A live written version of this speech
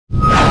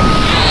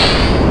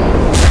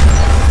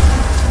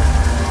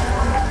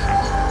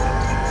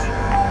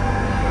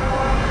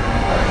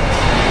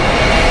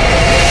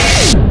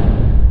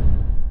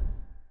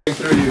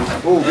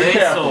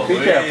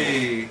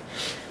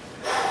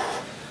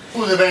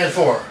the band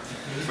for?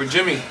 For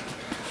Jimmy.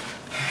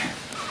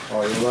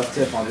 Oh, your left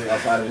tip on the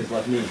outside of his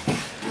left knee.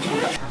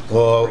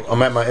 Well,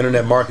 I'm at my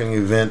internet marketing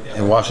event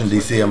in Washington,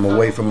 D.C. I'm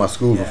away from my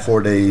school for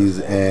 4 days,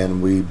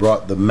 and we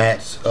brought the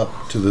mats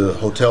up to the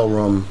hotel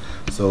room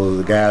so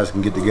the guys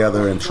can get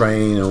together and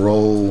train and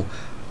roll,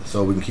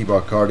 so we can keep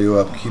our cardio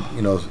up.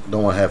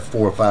 Don't want to have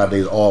 4 or 5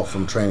 days off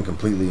from training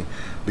completely.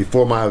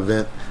 Before my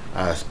event,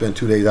 I spent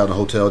 2 days out in the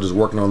hotel just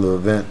working on the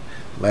event,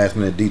 last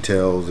minute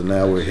details, and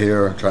now we're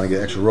here trying to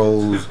get extra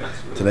rolls.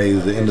 Today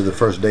is the end of the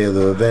first day of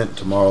the event.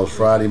 Tomorrow's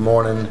Friday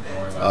morning.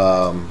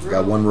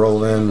 Got one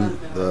roll in.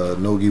 The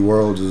NoGi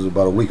Worlds is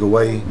about a week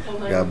away.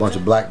 Got a bunch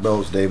of black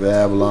belts, David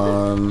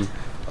Avellan,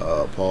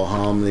 Paul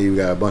Halme. We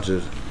got a bunch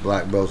of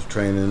black belts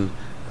training.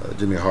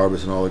 Jimmy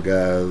Harbison, all the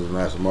guys.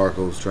 Master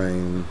Marcos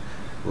training.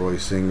 Rory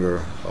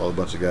Singer, all a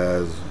bunch of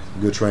guys.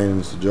 Good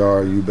training.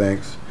 Sajar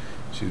Eubanks,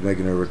 she's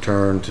making a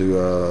return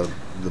to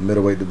the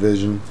middleweight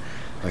division.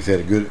 Like I said,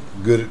 a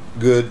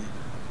good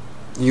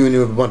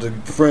union with a bunch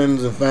of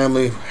friends and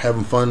family,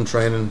 having fun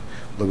training.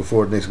 Looking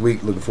forward to next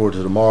week. Looking forward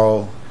to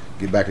tomorrow.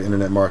 Get back to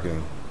internet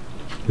marketing.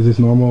 Is this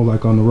normal,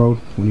 like on the road,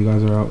 when you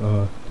guys are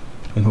out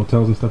in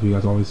hotels and stuff? You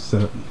guys always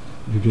set up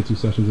jiu-jitsu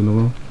sessions in the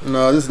room?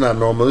 No, this is not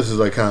normal. This is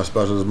like kind of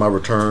special. This is my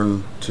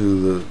return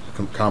to the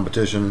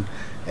competition,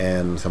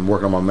 and so I'm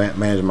working on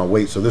managing my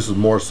weight. So this is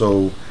more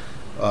so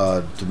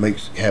to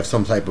have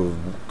some type of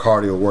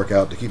cardio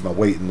workout to keep my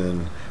weight, and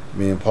then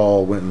me and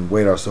Paul went and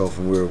weighed ourselves,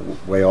 and we were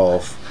way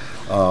off.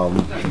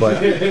 But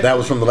that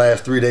was from the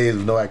last 3 days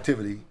of no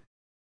activity.